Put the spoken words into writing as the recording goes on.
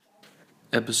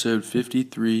Episode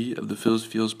 53 of the Phil's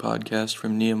Feels podcast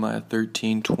from Nehemiah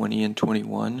 13, 20, and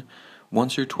 21.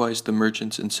 Once or twice the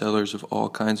merchants and sellers of all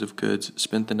kinds of goods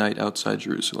spent the night outside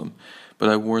Jerusalem. But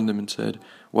I warned them and said,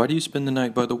 "Why do you spend the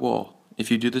night by the wall?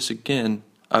 If you do this again,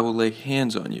 I will lay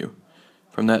hands on you."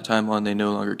 From that time on, they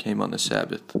no longer came on the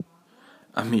Sabbath.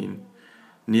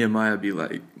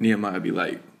 Nehemiah be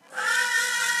like,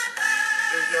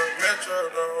 If young Metro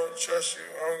don't trust you,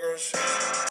 I'm gonna shoot you.